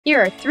Here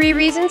are 3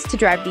 reasons to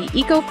drive the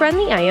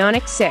eco-friendly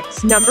Ioniq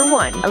 6. Number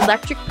 1.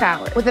 Electric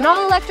power. With an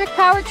all-electric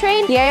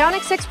powertrain, the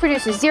Ioniq 6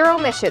 produces 0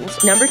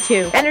 emissions. Number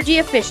 2. Energy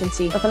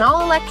efficiency. With an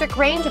all-electric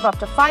range of up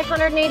to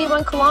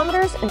 581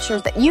 kilometers,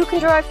 ensures that you can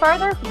drive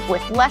farther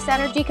with less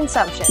energy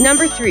consumption.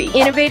 Number 3.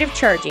 Innovative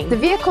charging. The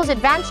vehicle's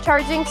advanced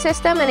charging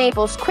system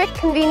enables quick,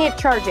 convenient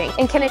charging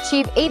and can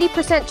achieve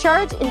 80%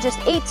 charge in just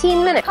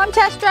 18 minutes. Come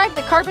test drive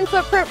the carbon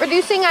footprint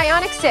reducing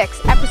Ioniq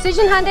 6 at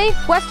Precision Hyundai,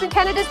 Western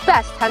Canada's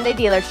best Hyundai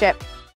dealership.